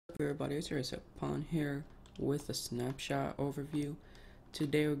Everybody, it's your Pawn here with a snapshot overview.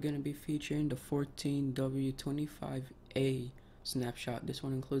 Today we're going to be featuring the 14W25A snapshot. This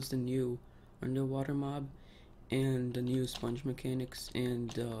one includes the new underwater mob and the new sponge mechanics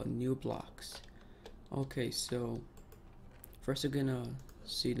and new blocks. Okay, so first we're gonna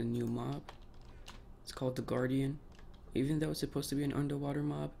see the new mob. It's called the Guardian. Even though it's supposed to be an underwater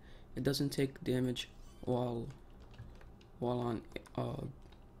mob, it doesn't take damage while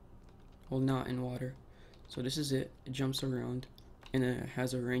not in water. So this is it. It jumps around and it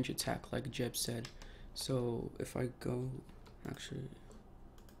has a range attack like Jeb said. So if I go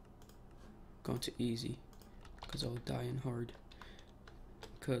to easy because I'll die in hard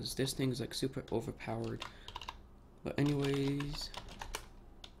because this thing is like super overpowered. But anyways,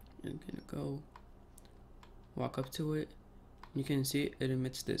 I'm gonna go walk up to it. You can see it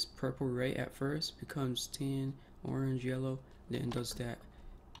emits this purple ray at first, becomes tan, orange, yellow, then does that.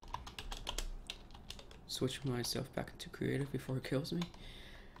 Switch myself back into creative before it kills me.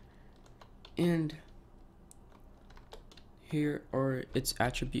 And here are its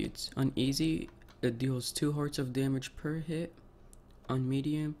attributes. On easy, it deals 2 hearts of damage per hit. On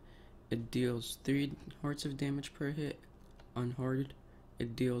medium, it deals 3 hearts of damage per hit. On hard,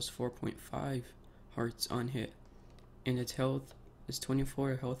 it deals 4.5 hearts on hit. And its health is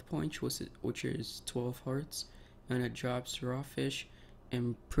 24 health points, which is 12 hearts. And it drops raw fish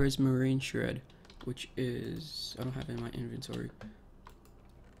and prismarine shred, which is, I don't have it in my inventory.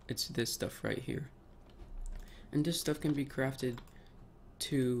 It's this stuff right here. And this stuff can be crafted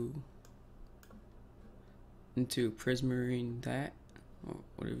into prismarine that, or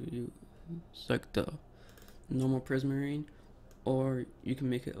whatever it's like the normal prismarine, or you can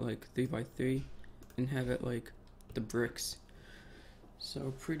make it like 3x3 and have it like the bricks.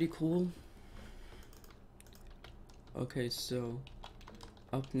 So pretty cool. Okay, so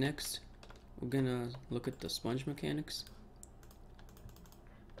up next we're gonna look at the sponge mechanics.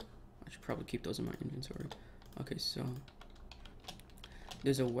 I should probably keep those in my inventory. Okay, so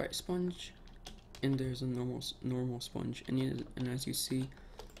there's a wet sponge and there's a normal sponge, and as you see,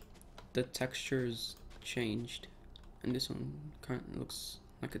 the texture's changed, and this one kind of looks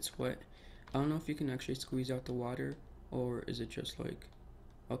like it's wet. I don't know if you can actually squeeze out the water, or is it just like,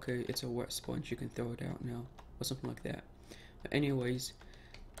 okay, it's a wet sponge, you can throw it out now, or something like that. But anyways,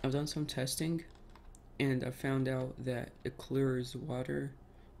 I've done some testing and I found out that it clears water.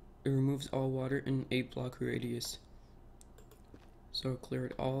 It removes all water in an 8 block radius. So it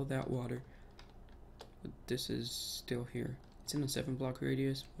cleared all that water. But this is still here. It's in a 7 block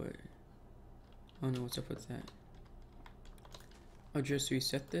radius, but I don't know what's up with that. I'll just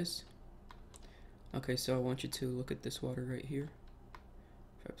reset this. Okay, so I want you to look at this water right here.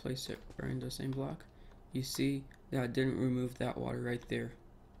 If I place it right in the same block, you see that I didn't remove that water right there.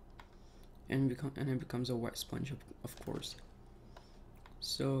 And it becomes a wet sponge, of course.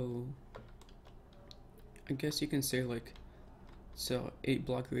 So I guess you can say like, so 8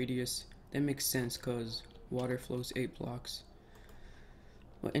 block radius. That makes sense because water flows 8 blocks.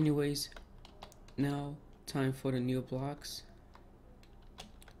 But anyways, now time for the new blocks.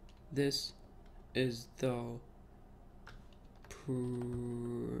 This is the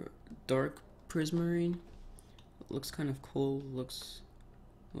dark prismarine. Looks kind of cool. Looks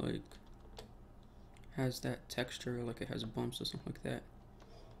like has that texture, like it has bumps or something like that.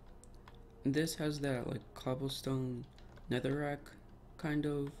 This has that like cobblestone netherrack kind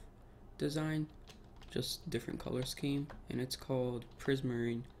of design, just different color scheme, and it's called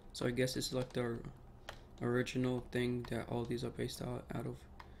prismarine. So I guess it's like the original thing that all these are based out of.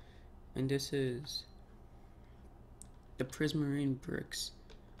 And this is the prismarine bricks.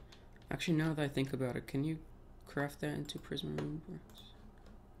 Actually, now that I think about it, can you craft that into prismarine bricks?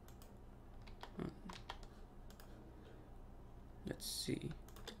 Let's see.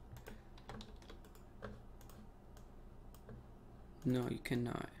 No, you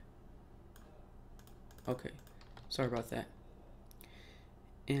cannot. Okay, sorry about that.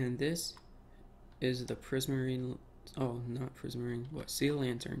 And this is the prismarine, oh, not prismarine, what, sea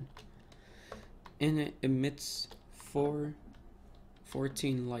lantern. And it emits 14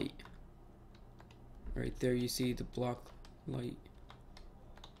 light. Right there you see the block light.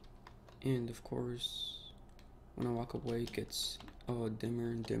 And of course, when I walk away, it gets dimmer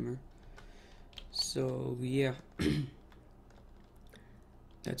and dimmer. So yeah,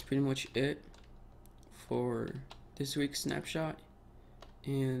 that's pretty much it for this week's snapshot.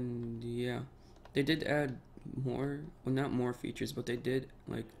 And yeah, they did add more, well, not more features, but they did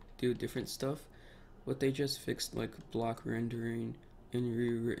like do different stuff. But they just fixed like block rendering and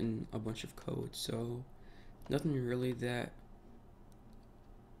rewritten a bunch of code, so nothing really that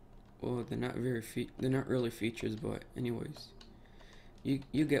well, they're not they're not really features, but anyways,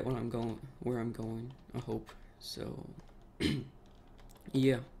 you get what I'm going, where I'm going, I hope. So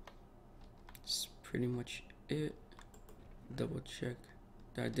yeah, that's pretty much it. Double check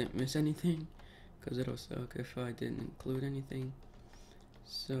that I didn't miss anything, because it'll suck if I didn't include anything.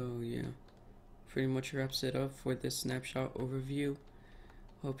 So yeah, pretty much wraps it up for this snapshot overview.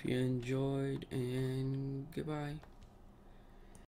 Hope you enjoyed, and goodbye.